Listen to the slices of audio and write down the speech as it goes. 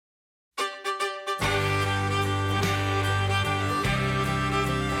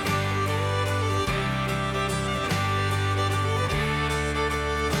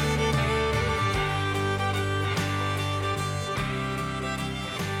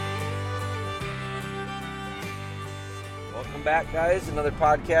Welcome back, guys. Another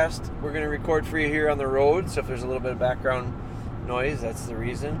podcast. We're going to record for you here on the road, so if there's a little bit of background noise, that's the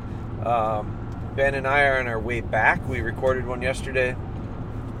reason. Ben and I are on our way back. We recorded one yesterday.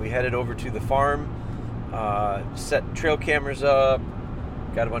 We headed over to the farm, set trail cameras up,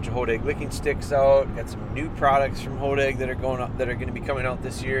 got a bunch of Hodag licking sticks out, got some new products from Hodag that are going to be coming out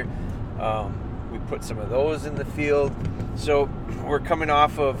this year. We put some of those in the field. So we're coming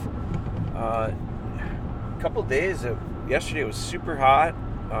off of a couple days of yesterday. It was super hot,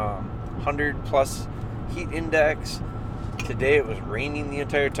 100 plus heat index. Today it was raining the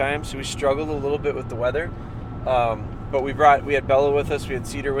entire time, so we struggled a little bit with the weather. But we had Bella with us, we had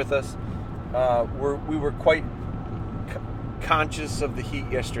Cedar with us. We were quite conscious of the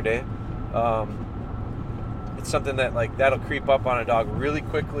heat yesterday. It's something that that'll creep up on a dog really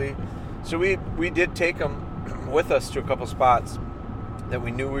quickly. So we did take them with us to a couple spots that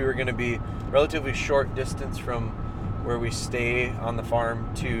we knew we were going to be relatively short distance from where we stay on the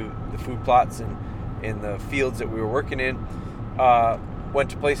farm to the food plots and in the fields that we were working in.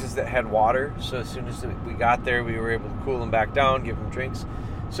 Went to places that had water, so as soon as we got there, we were able to cool them back down, give them drinks.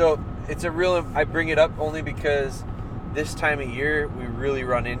 So it's I bring it up only because this time of year we really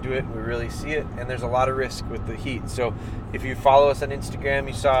run into it, we really see it, and there's a lot of risk with the heat. So if you follow us on Instagram,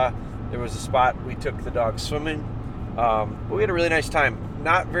 you saw there was a spot we took the dog swimming. But we had a really nice time.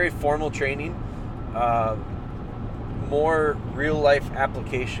 Not very formal training, more real life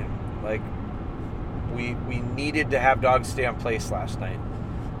application. Like we needed to have dogs stay on place last night,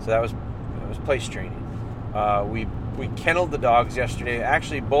 so that was place training. We kenneled the dogs yesterday.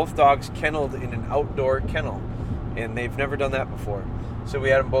 Actually, both dogs kenneled in an outdoor kennel, and they've never done that before. So we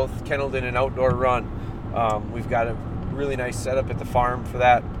had them both kenneled in an outdoor run. We've got a really nice setup at the farm for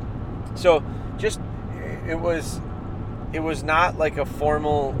that. So it was not like a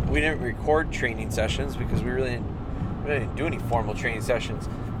formal. We didn't record training sessions because we really didn't do any formal training sessions.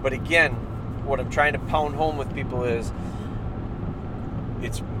 But again, what I'm trying to pound home with people is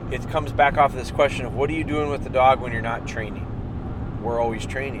it comes back off of this question of what are you doing with the dog when you're not training? We're always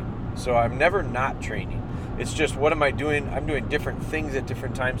training. So I'm never not training. It's just what am I doing? I'm doing different things at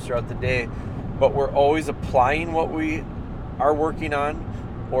different times throughout the day, but we're always applying what we are working on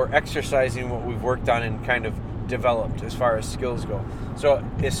or exercising what we've worked on and kind of developed as far as skills go. So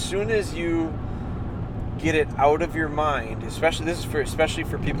as soon as you get it out of your mind, especially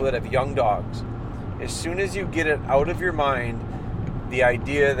for people that have young dogs, as soon as you get it out of your mind, the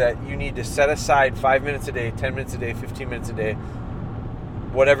idea that you need to set aside 5 minutes a day, 10 minutes a day, 15 minutes a day,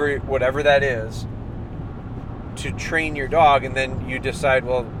 whatever that is, to train your dog, and then you decide,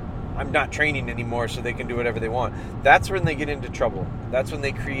 well, I'm not training anymore so they can do whatever they want. That's when they get into trouble. That's when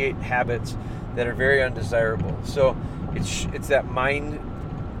they create habits that are very undesirable. So it's that mind,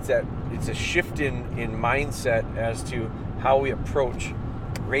 it's a shift in mindset as to how we approach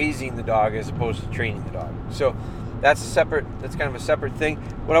raising the dog as opposed to training the dog. So that's kind of a separate thing.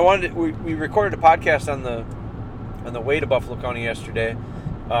 What I wanted we recorded a podcast on the way to Buffalo County yesterday,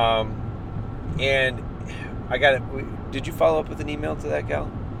 and I got it. Did you follow up with an email to that gal?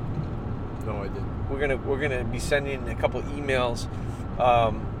 No, I didn't. We're gonna be sending a couple emails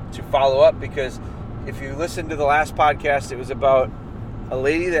to follow up, because if you listen to the last podcast, it was about a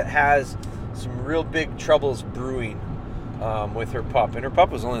lady that has some real big troubles brewing with her pup, and her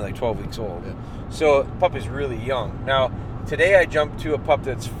pup was only 12 weeks old. Yeah. So the pup is really young. Now today I jumped to a pup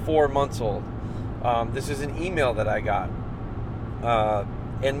that's 4 months old. This is an email that I got,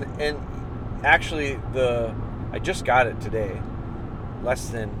 and actually I just got it today, less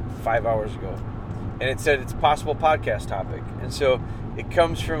than 5 hours ago, and it said it's a possible podcast topic. And so it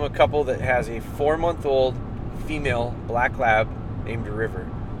comes from a couple that has a 4-month-old female black lab named River.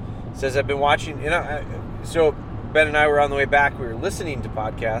 It says, I've been watching, so Ben and I were on the way back. We were listening to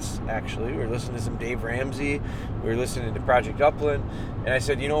podcasts, actually. We were listening to some Dave Ramsey. We were listening to Project Upland. And I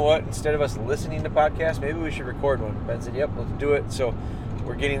said, you know what? Instead of us listening to podcasts, maybe we should record one. Ben said, yep, let's do it. So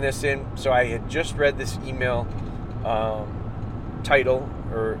we're getting this in. So I had just read this email title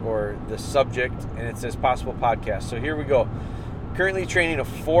or the subject, and it says possible podcast. So here we go. Currently training a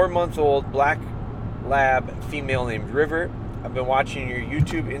 4-month-old black lab female named River. I've been watching your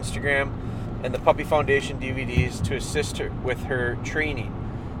YouTube, Instagram, and the Puppy Foundation DVDs to assist her with her training.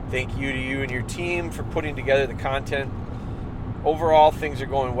 Thank you to you and your team for putting together the content. Overall, things are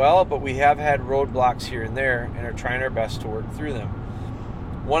going well, but we have had roadblocks here and there and are trying our best to work through them.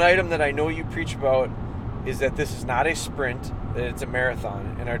 One item that I know you preach about is that this is not a sprint, that it's a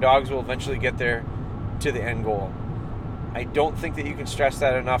marathon, and our dogs will eventually get there to the end goal. I don't think that you can stress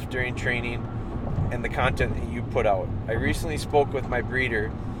that enough during training and the content that you put out. I recently spoke with my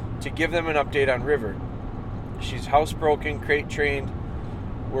breeder to give them an update on River. She's housebroken, crate trained.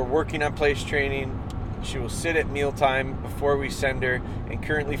 We're working on place training. She will sit at mealtime before we send her, and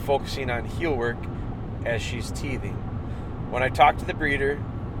currently focusing on heel work as she's teething. When I talked to the breeder,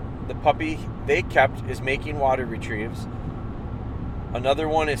 the puppy they kept is making water retrieves. Another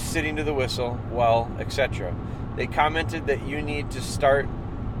one is sitting to the whistle, well, etc. They commented that you need to start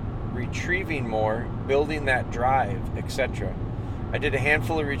retrieving more, building that drive, etc. I did a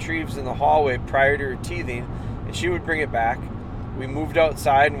handful of retrieves in the hallway prior to her teething, and she would bring it back. We moved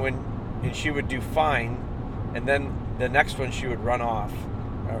outside, and she would do fine, and then the next one she would run off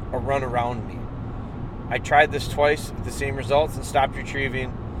or run around me. I tried this twice with the same results and stopped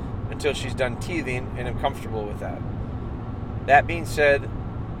retrieving until she's done teething, and I'm comfortable with that. That being said,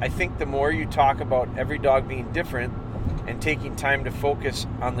 I think the more you talk about every dog being different and taking time to focus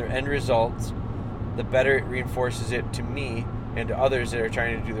on their end results, the better it reinforces it to me and to others that are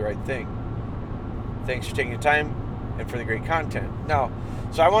trying to do the right thing. Thanks for taking the time and for the great content. Now,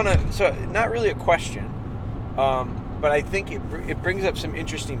 so not really a question, but I think it brings up some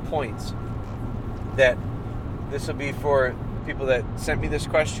interesting points that this will be for people that sent me this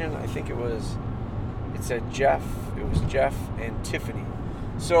question. I think it said Jeff. It was Jeff and Tiffany.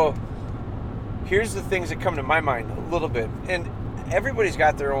 So here's the things that come to my mind a little bit. And everybody's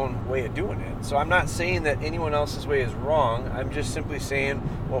got their own way of doing it. So I'm not saying that anyone else's way is wrong. I'm just simply saying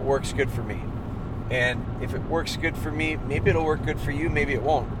what works good for me. And if it works good for me, maybe it'll work good for you, maybe it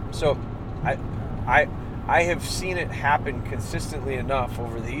won't. So I have seen it happen consistently enough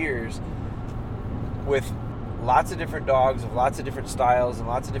over the years with lots of different dogs of lots of different styles and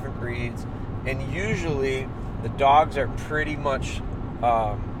lots of different breeds. And usually the dogs are pretty much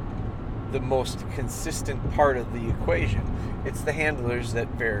the most consistent part of the equation. It's the handlers that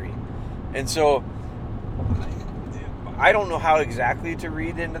vary. And so I don't know how exactly to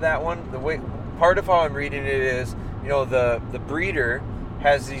read into that one. Part of how I'm reading it is, the breeder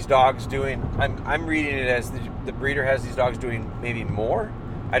has these dogs doing, I'm reading it as the breeder has these dogs doing maybe more.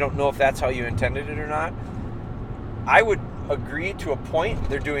 I don't know if that's how you intended it or not. I would agree to a point.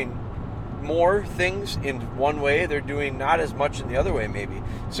 They're doing more things in one way. They're doing not as much in the other way, maybe.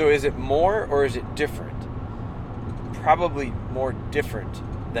 So is it more or is it different? Probably more different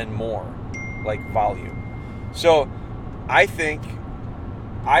than more, like volume. So I think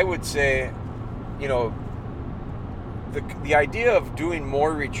I would say, the idea of doing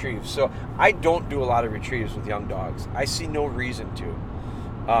more retrieves. So I don't do a lot of retrieves with young dogs. I see no reason to.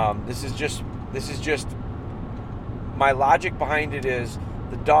 This is just my logic behind it is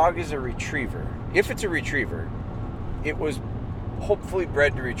the dog is a retriever. If it's a retriever, it was hopefully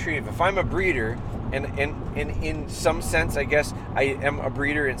bred to retrieve. If I'm a breeder, and in some sense, I guess I am a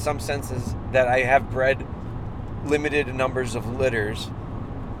breeder in some senses that I have bred limited numbers of litters,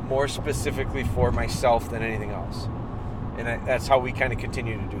 more specifically for myself than anything else. And that's how we kind of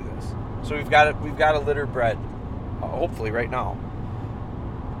continue to do this. So we've got a litter bred, hopefully right now.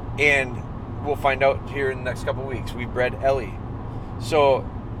 And we'll find out here in the next couple of weeks. We bred Ellie. So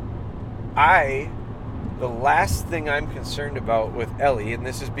the last thing I'm concerned about with Ellie, and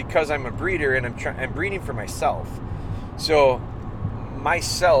this is because I'm a breeder and I'm breeding for myself. So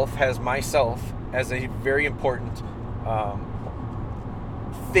myself has myself as a very important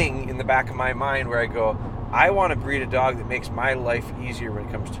thing in the back of my mind where I go, I want to breed a dog that makes my life easier when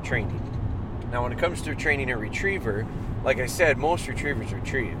it comes to training. Now, when it comes to training a retriever, like I said, most retrievers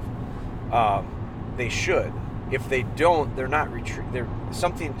retrieve. They should. If they don't, they're not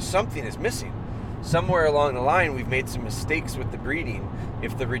something is missing. Somewhere along the line, we've made some mistakes with the breeding.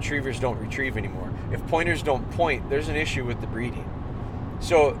 If the retrievers don't retrieve anymore, if pointers don't point, there's an issue with the breeding.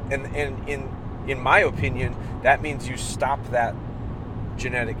 So, and in my opinion, that means you stop that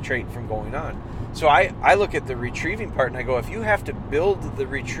genetic trait from going on. So I look at the retrieving part and I go, if you have to build the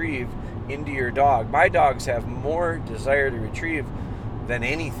retrieve into your dog, my dogs have more desire to retrieve than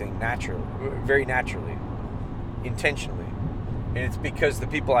anything naturally, very naturally, intentionally. And it's because the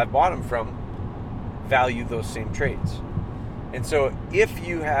people I've bought them from value those same traits. And so if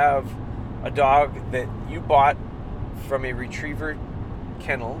you have a dog that you bought from a retriever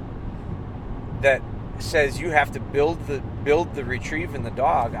kennel that says you have to build the retrieve in the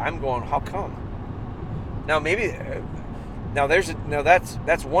dog, I'm going, how come? Now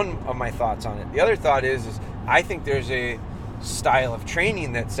that's one of my thoughts on it. The other thought is I think there's a style of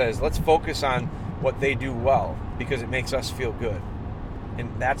training that says let's focus on what they do well because it makes us feel good, and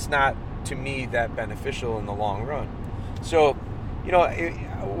that's not to me that beneficial in the long run. So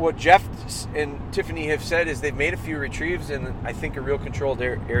what Jeff and Tiffany have said is they've made a few retrieves in, I think, a real controlled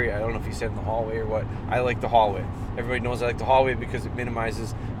area. I don't know if he said in the hallway or what. I like the hallway. Everybody knows I like the hallway because it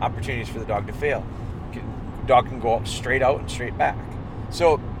minimizes opportunities for the dog to fail. dog can go straight out and straight back.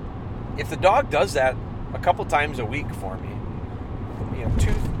 So if the dog does that a couple times a week for me,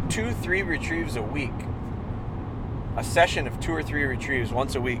 3 retrieves a week, a session of 2 or 3 retrieves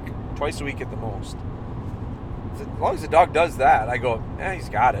once a week, twice a week at the most. As long as the dog does that, I go, he's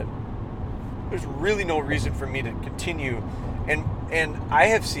got it. There's really no reason for me to continue. And I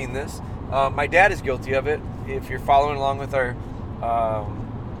have seen this. My dad is guilty of it. If you're following along with our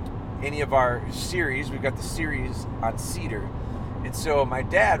any of our series, we've got the series on Cedar. And so my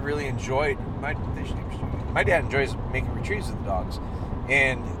dad really enjoyed, my dad enjoys making retrieves with the dogs.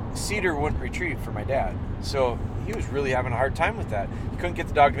 And Cedar wouldn't retrieve for my dad. So he was really having a hard time with that. He couldn't get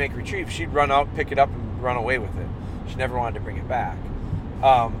the dog to make a retrieve. She'd run out, pick it up, and run away with it. She never wanted to bring it back.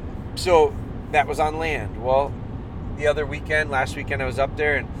 So that was on land. Well, the other weekend, last weekend, I was up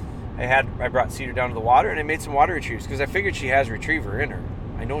there and I brought Cedar down to the water and I made some water retrieves because I figured she has retriever in her.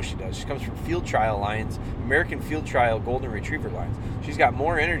 I know she does. She comes from field trial lines, American field trial golden retriever lines. She's got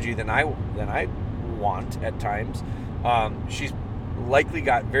more energy than I want at times. She's likely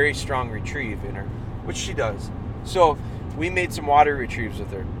got very strong retrieve in her, which she does. So we made some water retrieves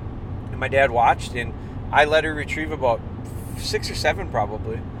with her. And my dad watched, and I let her retrieve about 6 or 7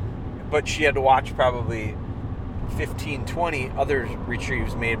 probably. But she had to watch probably 15, 20 other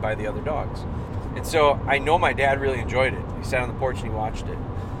retrieves made by the other dogs. And so I know my dad really enjoyed it. He sat on the porch and he watched it.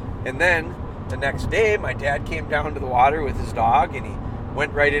 And then the next day, my dad came down to the water with his dog and he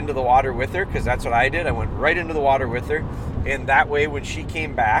went right into the water with her, because that's what I did. I went right into the water with her. And that way, when she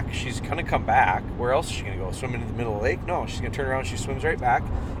came back, she's going to come back. Where else is she going to go? Swim into the middle of the lake? No, she's going to turn around. She swims right back.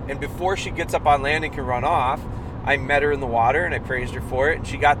 And before she gets up on land and can run off, I met her in the water and I praised her for it. And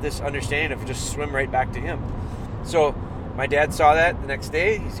she got this understanding of just swim right back to him. So my dad saw that the next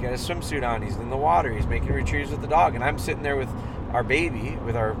day. He's got his swimsuit on. He's in the water. He's making retrieves with the dog. And I'm sitting there with our baby,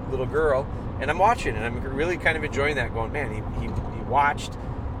 with our little girl, and I'm watching. And I'm really kind of enjoying that, going, man, he watched.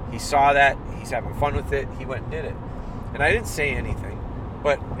 He saw that. He's having fun with it. He went and did it. And I didn't say anything.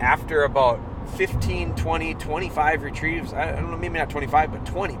 But after about 15, 20, 25 retrieves, I don't know, maybe not 25, but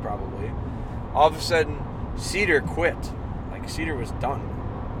 20 probably, all of a sudden, Cedar quit. Like, Cedar was done.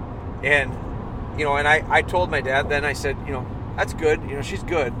 And, and I told my dad then, I said, that's good. She's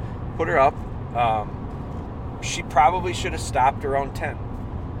good. Put her up. She probably should have stopped around 10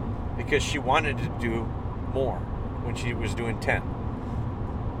 because she wanted to do more when she was doing 10.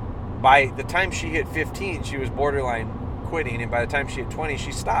 By the time she hit 15, she was borderline quitting, and by the time she hit 20,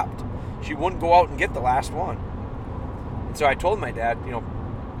 she stopped. She wouldn't go out and get the last one. And so I told my dad,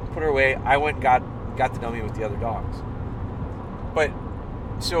 put her away. I went and got the dummy with the other dogs. But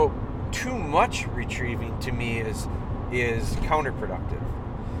so too much retrieving to me is counterproductive.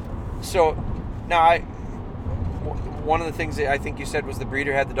 So now one of the things that I think you said was the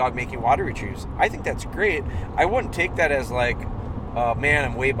breeder had the dog making water retrieves. I think that's great. I wouldn't take that as like, man,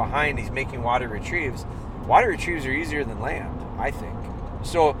 I'm way behind. He's making water retrieves. Water retrieves are easier than land, I think.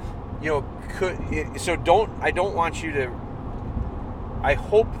 So, I don't want you to. I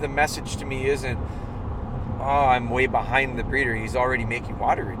hope the message to me isn't, oh, I'm way behind the breeder. He's already making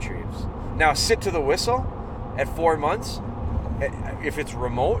water retrieves. Now, sit to the whistle at 4 months. If it's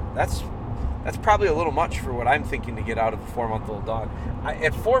remote, that's probably a little much for what I'm thinking to get out of a 4-month-old dog.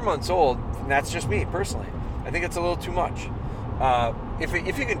 At 4 months old, and that's just me personally, I think it's a little too much. If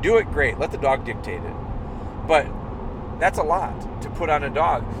you can do it, great. Let the dog dictate it. But that's a lot to put on a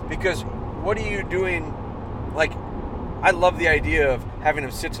dog, because what are you doing? Like, I love the idea of having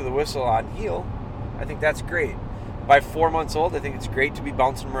him sit to the whistle on heel. I think that's great. By 4 months old, I think it's great to be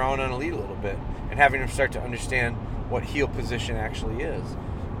bouncing him around on a lead a little bit and having him start to understand what heel position actually is.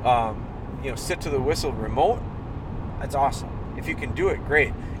 Sit to the whistle remote, that's awesome. If you can do it,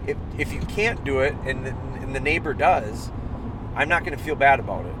 great. If you can't do it and the neighbor does, I'm not going to feel bad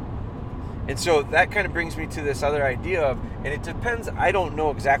about it. And so that kind of brings me to this other idea of, and it depends, I don't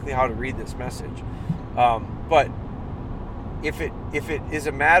know exactly how to read this message, but if it is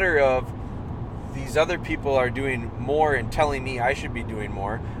a matter of these other people are doing more and telling me I should be doing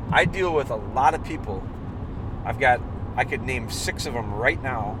more, I deal with a lot of people. I could name 6 of them right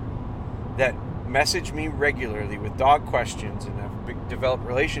now that message me regularly with dog questions, and I've developed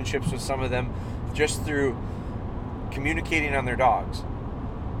relationships with some of them just through communicating on their dogs,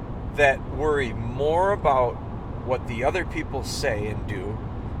 that worry more about what the other people say and do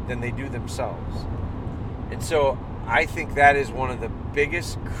than they do themselves. And so I think that is one of the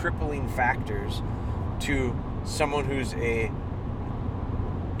biggest crippling factors to someone who's a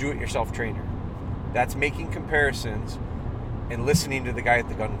do-it-yourself trainer. That's making comparisons and listening to the guy at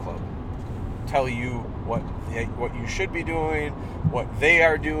the gun club tell you what you should be doing, what they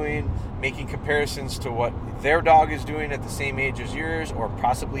are doing, making comparisons to what their dog is doing at the same age as yours or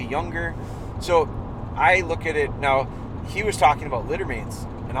possibly younger. So I look at it now. He was talking about litter mates,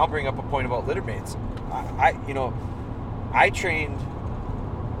 and I'll bring up a point about litter mates. I've trained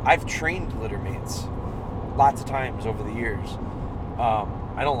litter mates lots of times over the years.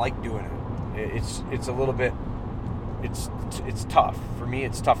 I don't like doing it. It's a little bit, it's tough. For me,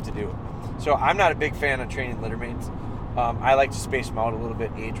 it's tough to do. So I'm not a big fan of training litter mates. I like to space them out a little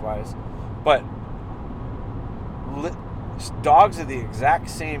bit age-wise. But dogs are the exact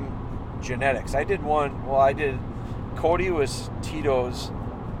same genetics. Cody was Tito's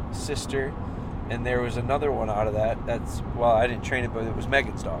sister, and there was another one out of that. I didn't train it, but it was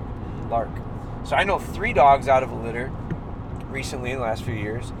Megan's dog, Lark. So I know 3 dogs out of a litter recently in the last few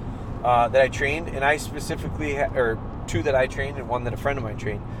years that I trained, and I specifically, or 2 that I trained and 1 that a friend of mine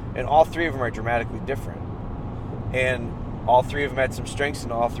trained, and all 3 of them are dramatically different. And all 3 of them had some strengths,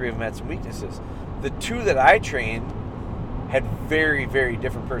 and all 3 of them had some weaknesses. The 2 that I trained had very, very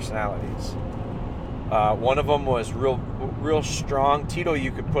different personalities. One of them was real strong. Tito,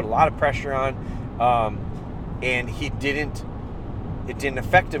 you could put a lot of pressure on, and it didn't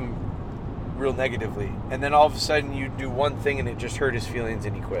affect him real negatively. And then all of a sudden you do one thing and it just hurt his feelings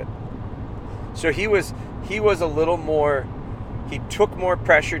and he quit. So he was a little more, he took more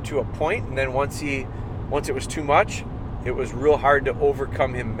pressure to a point, and then once it was too much, it was real hard to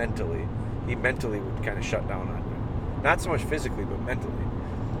overcome him mentally. He mentally would kind of shut down on him. Not so much physically, but mentally.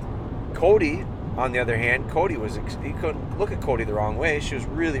 Cody, on the other hand, he couldn't look at Cody the wrong way. She was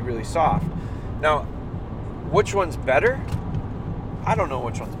really, really soft. Now, which one's better? I don't know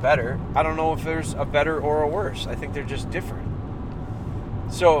which one's better. I don't know if there's a better or a worse. I think they're just different.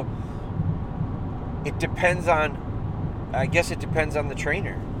 So, it depends on the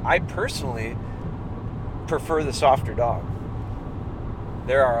trainer. I personally prefer the softer dog.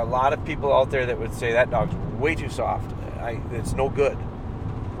 There are a lot of people out there that would say that dog's way too soft. It's no good.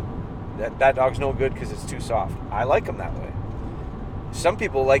 That dog's no good because it's too soft. I like them that way. Some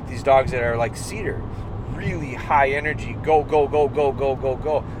people like these dogs that are like Cedar, really high energy, go, go, go, go, go, go,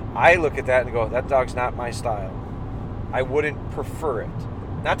 go. I look at that and go, that dog's not my style. I wouldn't prefer it.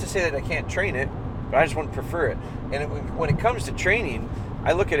 Not to say that I can't train it, but I just wouldn't prefer it. And when it comes to training,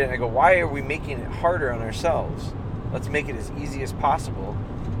 I look at it and I go, why are we making it harder on ourselves? Let's make it as easy as possible.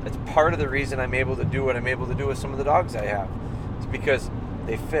 That's part of the reason I'm able to do what I'm able to do with some of the dogs I have. It's because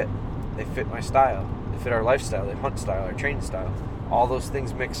they fit. They fit my style. They fit our lifestyle, our hunt style, our training style. All those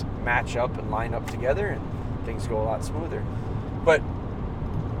things match up and line up together, and things go a lot smoother. But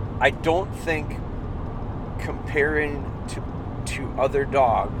I don't think comparing to other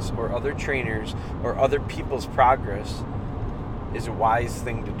dogs or other trainers or other people's progress is a wise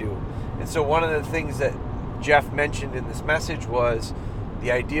thing to do. And so one of the things that Jeff mentioned in this message was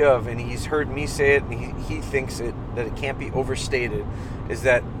the idea of, and he's heard me say it, and he thinks that it can't be overstated, is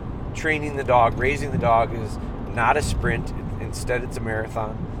that training the dog, raising the dog is not a sprint. Instead, it's a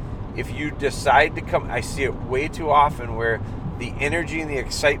marathon. If you decide to come, I see it way too often where the energy and the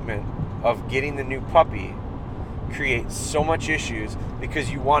excitement of getting the new puppy creates so much issues because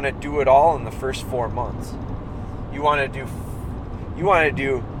you want to do it all in the first 4 months. You want to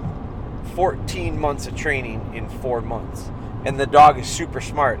do 14 months of training in 4 months. And the dog is super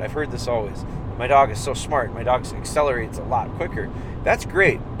smart. I've heard this always. My dog is so smart. My dog accelerates a lot quicker. That's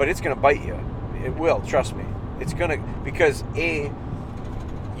great, but it's going to bite you. It will, trust me. It's going to, because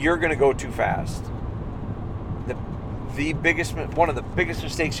you're going to go too fast. One of the biggest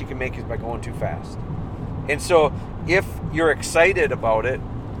mistakes you can make is by going too fast. And so if you're excited about it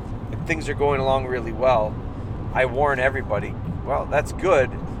and things are going along really well, I warn everybody, well, that's good.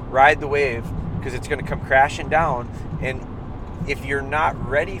 Ride the wave because it's going to come crashing down. And if you're not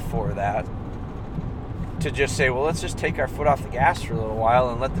ready for that, to just say, well, let's just take our foot off the gas for a little while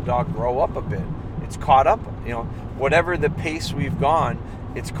and let the dog grow up a bit. It's caught up, whatever the pace we've gone,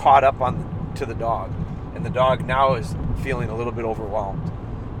 it's caught up to the dog. And the dog now is feeling a little bit overwhelmed.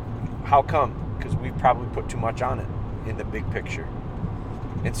 How come? Because we probably put too much on it in the big picture.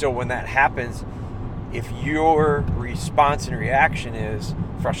 And so when that happens, if your response and reaction is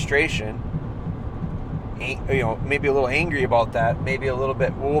frustration, maybe a little angry about that, maybe a little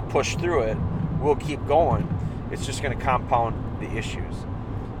bit, we'll push through it, we'll keep going, it's just going to compound the issues.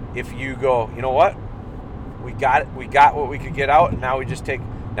 If you go, you know what, we got what we could get out, and now we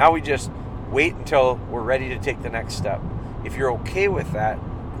just wait until we're ready to take the next step. If you're okay with that,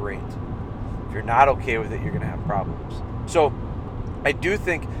 great. If you're not okay with it, you're going to have problems. So I do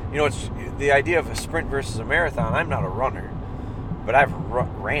think, it's the idea of a sprint versus a marathon. I'm not a runner, but I've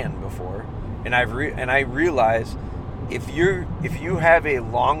ran before. And I realize if you have a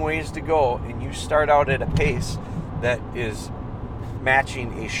long ways to go and you start out at a pace that is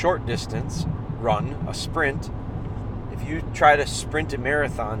matching a short distance run, a sprint, if you try to sprint a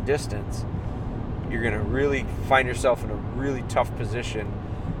marathon distance, you're going to really find yourself in a really tough position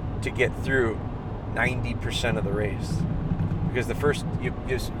to get through 90% of the race, because the first you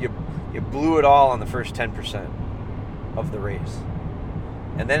blew it all on the first 10% of the race,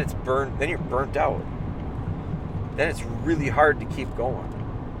 and then you're burnt out. Then it's really hard to keep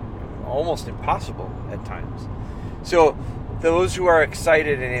going, almost impossible at times. So those who are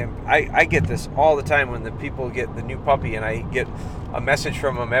excited, and I get this all the time when the people get the new puppy, and I get a message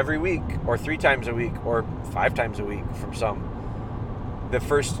from them every week, or 3 times a week, or 5 times a week from some. The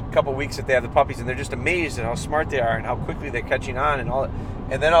first couple weeks that they have the puppies, and they're just amazed at how smart they are and how quickly they're catching on and all that.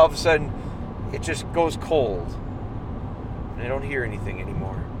 And then all of a sudden, it just goes cold. And I don't hear anything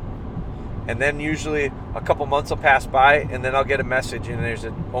anymore. And then usually a couple months will pass by, and then I'll get a message, and there's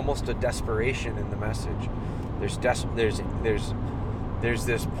almost a desperation in the message. There's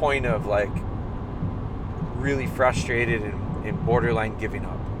this point of like really frustrated and borderline giving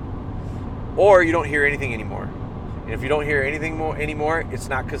up. Or you don't hear anything anymore. And if you don't hear anything anymore, it's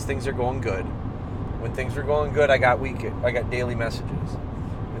not because things are going good. When things are going good, I got daily messages.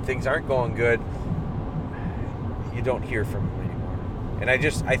 When things aren't going good, you don't hear from them anymore. And I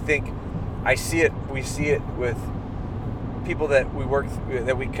think we see it with people that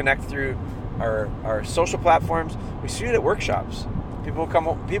we connect through our social platforms. We see it at workshops.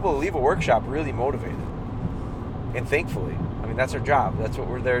 People leave a workshop really motivated. And thankfully, I mean, that's our job. That's what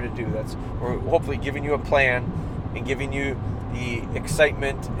we're there to do. We're hopefully giving you a plan and giving you the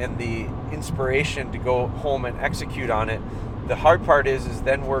excitement and the inspiration to go home and execute on it. The hard part is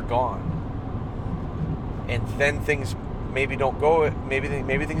then we're gone. And then things maybe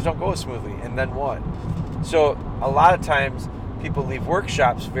things don't go as smoothly. And then what? So a lot of times people leave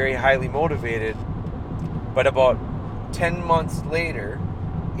workshops very highly motivated, but about 10 months later,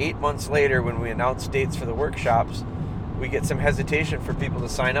 8 months later, when we announce dates for the workshops, we get some hesitation for people to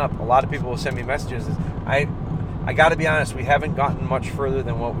sign up. A lot of people will send me messages. I got to be honest, we haven't gotten much further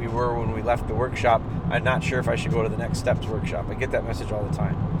than what we were when we left the workshop. I'm not sure if I should go to the Next Steps workshop. I get that message all the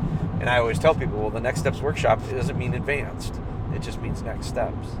time. And I always tell people, well, the Next Steps workshop, it doesn't mean advanced. It just means next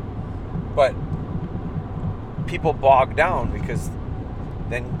steps. But people bog down because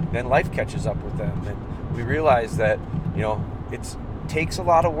then life catches up with them. And we realize that, it takes a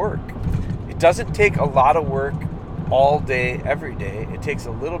lot of work. It doesn't take a lot of work all day, every day. It takes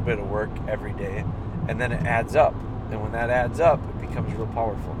a little bit of work every day, and then it adds up. And when that adds up, it becomes real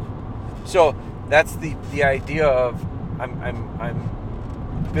powerful. So that's the idea of I'm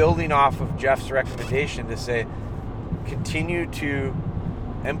building off of Jeff's recommendation to say, continue to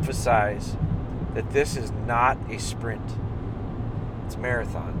emphasize that this is not a sprint. It's a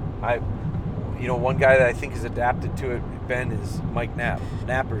marathon. One guy that I think has adapted to it, Ben, is Mike Knapp.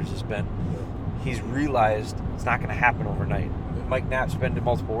 Knappers has been. He's realized it's not going to happen overnight. Mike Knapp's been to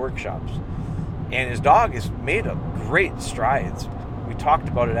multiple workshops, and his dog has made a great strides. We talked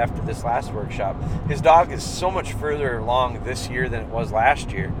about it after this last workshop. His dog is so much further along this year than it was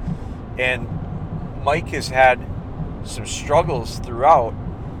last year, and Mike has had some struggles throughout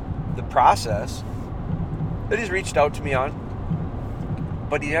the process that he's reached out to me on,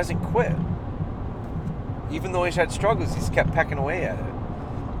 but he hasn't quit. Even though he's had struggles, he's kept pecking away at it.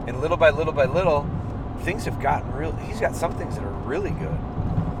 And little by little by little, things have gotten real. He's got some things that are really good.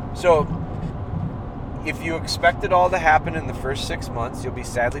 So if you expect it all to happen in the first 6 months, you'll be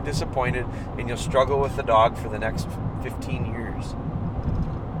sadly disappointed, and you'll struggle with the dog for the next 15 years.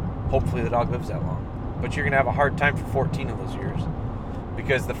 Hopefully the dog lives that long. But you're going to have a hard time for 14 of those years,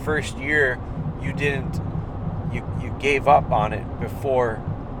 because the first year you gave up on it before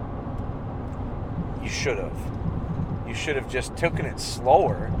you should have. You should have just taken it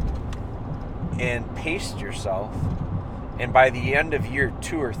slower and paced yourself. And by the end of year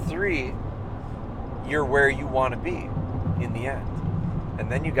 2 or 3, you're where you want to be in the end.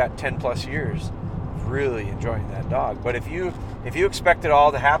 And then you got 10 plus years of really enjoying that dog. But if you expect it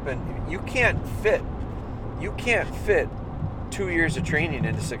all to happen, you can't fit 2 years of training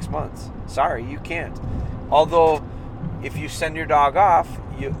into 6 months. Sorry, you can't. Although if you send your dog off,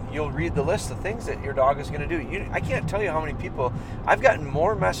 you'll read the list of things that your dog is going to do. I can't tell you how many people. I've gotten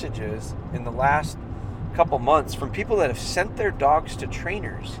more messages in the last couple months from people that have sent their dogs to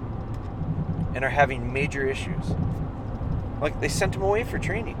trainers and are having major issues. Like, they sent them away for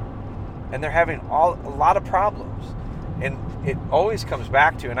training, and they're having a lot of problems. And it always comes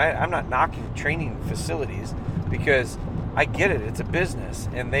back to, and I'm not knocking training facilities, because I get it, it's a business,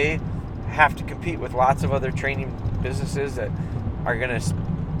 and they have to compete with lots of other training businesses that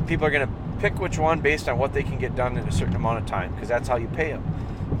people are gonna pick which one based on what they can get done in a certain amount of time, because that's how you pay them.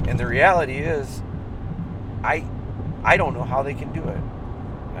 And the reality is, I don't know how they can do it.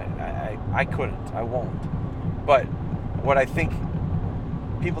 I couldn't. I won't. But what I think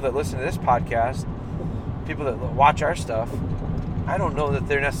people that listen to this podcast, people that watch our stuff, I don't know that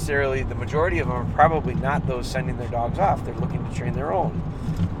they're necessarily, the majority of them are probably not those sending their dogs off. They're looking to train their own.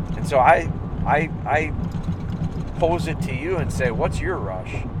 And so I pose it to you and say, what's your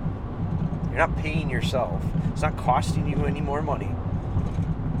rush? You're not paying yourself. It's not costing you any more money.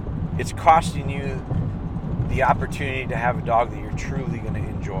 It's costing you the opportunity to have a dog that you're truly going to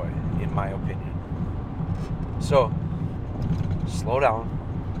enjoy, in my opinion. So slow down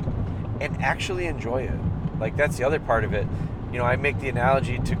and actually enjoy it. Like, that's the other part of it. You know, I make the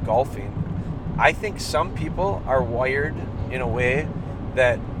analogy to golfing. I think some people are wired in a way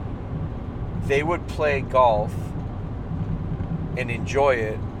that they would play golf and enjoy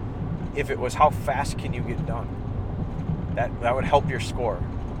it if it was how fast can you get done. That would help your score.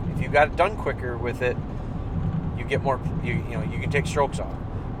 If you got it done quicker with it, you get more, you can take strokes off.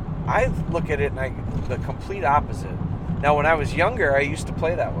 I look at it the complete opposite. Now, when I was younger, I used to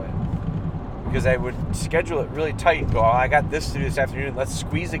play that way, because I would schedule it really tight and go, I got this to do this afternoon, let's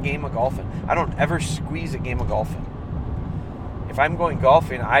squeeze a game of golfing. I don't ever squeeze a game of golfing. If I'm going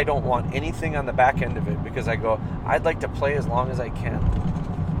golfing, I don't want anything on the back end of it, because I go, I'd like to play as long as I can.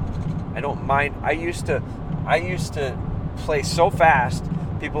 I don't mind. I used to play so fast,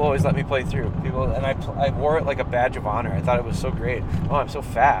 people always let me play through. I wore it like a badge of honor. I thought it was so great. Oh, I'm so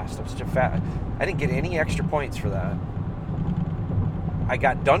fast. I'm such a fast. I didn't get any extra points for that. I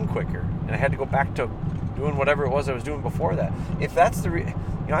got done quicker, and I had to go back to doing whatever it was I was doing before that. If that's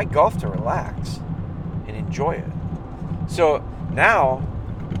I golf to relax and enjoy it. So now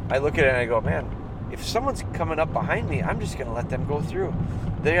I look at it and I go, man, if someone's coming up behind me, I'm just going to let them go through.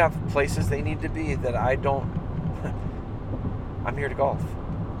 They have places they need to be that I don't. I'm here to golf.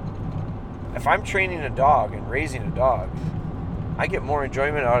 If I'm training a dog and raising a dog, I get more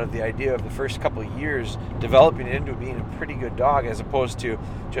enjoyment out of the idea of the first couple of years developing it into being a pretty good dog, as opposed to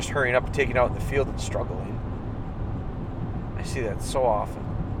just hurrying up and taking it out in the field and struggling. I see that so often.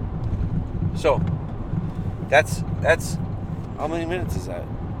 So that's how many minutes is that?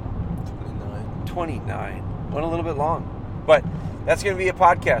 29. Went a little bit long, but that's going to be a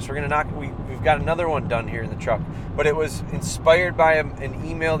podcast. We're going to we've got another one done here in the truck, but it was inspired by an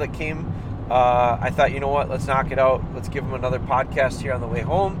email that came. I thought, you know what, let's knock it out. Let's give them another podcast here on the way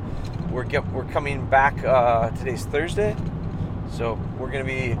home. We're coming back. Today's Thursday, so we're going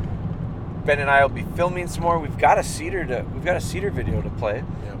to be, Ben and I will be filming some more. We've got a cedar video to play.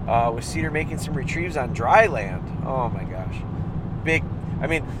 Yeah. With Cedar making some retrieves on dry land. Oh my gosh, big. I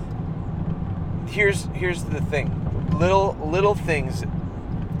mean, here's the thing. Little things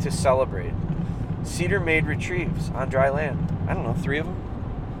to celebrate. Cedar made retrieves on dry land. I don't know, 3 of them.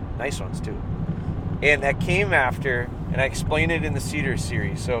 Nice ones too. And that came after, and I explained it in the Cedar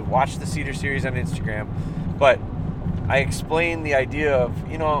series. So watch the Cedar series on Instagram. But I explained the idea of,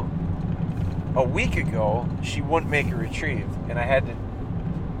 a week ago she wouldn't make a retrieve, and I had to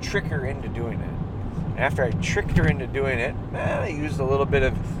trick her into doing it. And after I tricked her into doing it, I used a little bit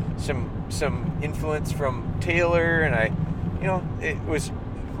of some influence from Taylor, and it was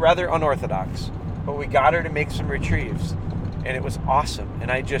rather unorthodox, but we got her to make some retrieves, and it was awesome,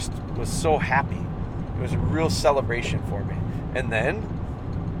 and I just was so happy. It was a real celebration for me. And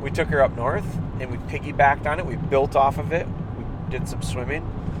then we took her up north, and we piggybacked on it. We built off of it. We did some swimming,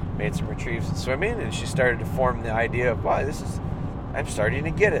 made some retrieves and swimming, and she started to form the idea of, wow, I'm starting to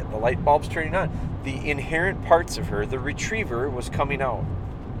get it. The light bulb's turning on. The inherent parts of her, the retriever, was coming out.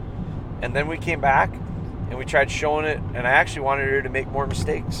 And then we came back, and we tried showing it, and I actually wanted her to make more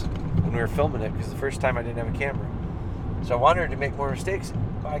mistakes when we were filming it, because the first time I didn't have a camera. So I wanted her to make more mistakes.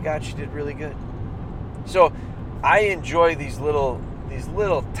 By God, she did really good. So I enjoy these little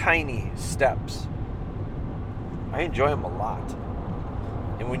tiny steps. I enjoy them a lot.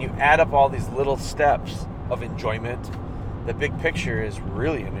 And when you add up all these little steps of enjoyment, the big picture is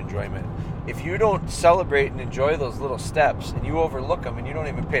really an enjoyment. If you don't celebrate and enjoy those little steps, and you overlook them, and you don't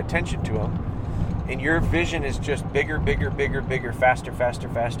even pay attention to them, and your vision is just bigger, faster,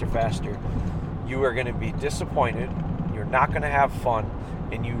 you are going to be disappointed. You're not going to have fun,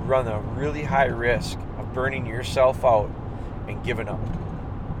 and you run a really high risk of burning yourself out and giving up.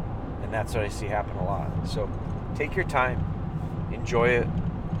 And that's what I see happen a lot. So take your time, enjoy it,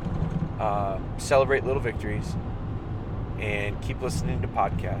 celebrate little victories, and keep listening to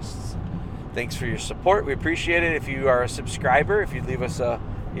podcasts. Thanks for your support. We appreciate it. If you are a subscriber, if you'd leave us a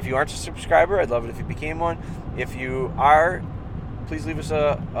If you aren't a subscriber, I'd love it if you became one. If you are, please leave us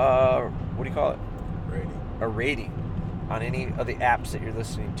a what do you call it? A rating on any of the apps that you're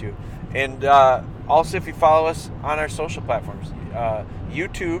listening to. And also, if you follow us on our social platforms,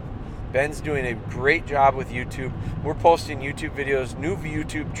 YouTube, Ben's doing a great job with YouTube. We're posting YouTube videos, new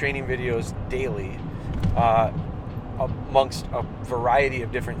YouTube training videos daily, amongst a variety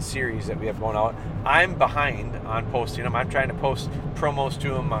of different series that we have going out. I'm behind on posting them. I'm trying to post promos to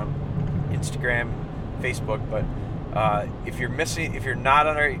them on Instagram, Facebook, but if you're not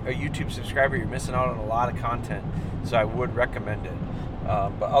on a YouTube subscriber, you're missing out on a lot of content, so I would recommend it.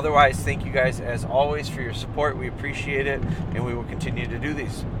 But otherwise, thank you guys as always for your support. We appreciate it, and we will continue to do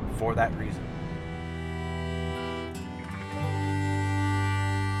these for that reason.